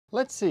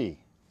Let's see.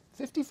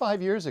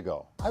 55 years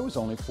ago, I was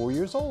only 4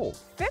 years old.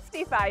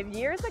 55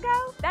 years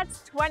ago?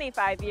 That's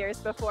 25 years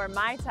before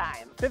my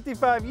time.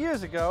 55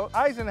 years ago,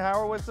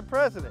 Eisenhower was the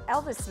president.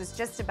 Elvis was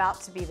just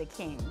about to be the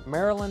king.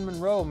 Marilyn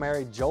Monroe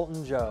married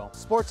Jolton Joe.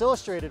 Sports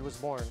Illustrated was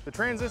born. The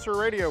transistor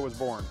radio was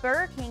born.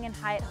 Burger King and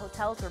Hyatt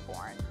hotels were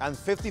born. And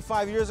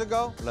 55 years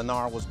ago,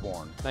 Lennar was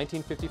born.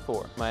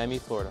 1954, Miami,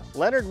 Florida.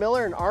 Leonard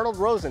Miller and Arnold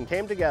Rosen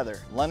came together.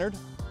 Leonard,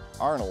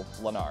 Arnold,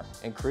 Lennar.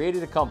 And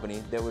created a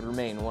company that would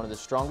remain one of the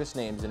strongest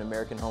names in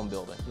American home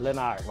building.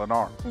 Lennar.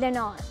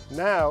 Leonard.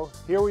 Now,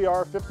 here we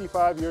are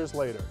 55 years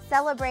later.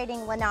 Celebrating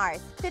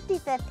Lennar's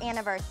 55th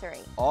anniversary.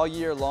 All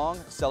year long,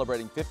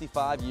 celebrating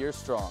 55 years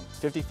strong.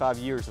 55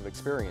 years of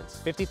experience.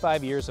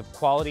 55 years of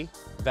quality,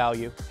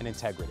 value, and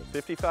integrity.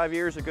 55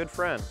 years of good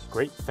friends.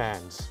 Great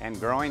fans. And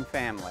growing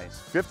families.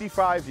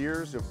 55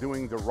 years of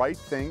doing the right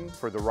thing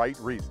for the right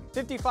reason.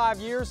 55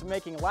 years of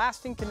making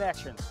lasting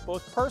connections,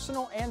 both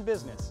personal and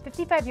business.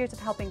 55 years of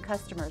helping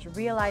customers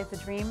realize the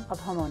dream of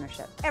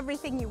homeownership.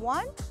 Everything you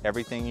want?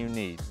 Everything you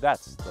need.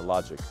 That's the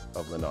logic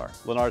of Lennar.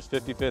 Lennar's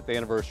 55th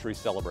anniversary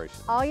celebration.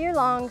 All year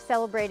long,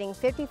 celebrating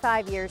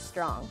 55 years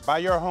strong. Buy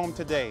your home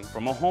today.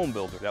 From a home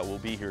builder that will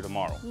be here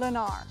tomorrow.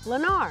 Lennar.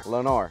 Lennar.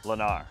 Lennar.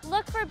 Lennar.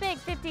 Look for big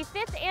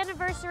 55th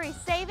anniversary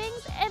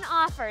savings and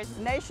offers.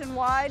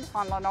 Nationwide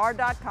on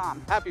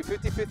Lennar.com. Happy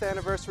 55th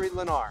anniversary,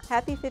 Lennar.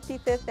 Happy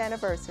 55th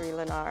anniversary,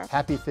 Lennar.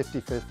 Happy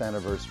 55th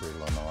anniversary,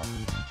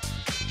 Lennar.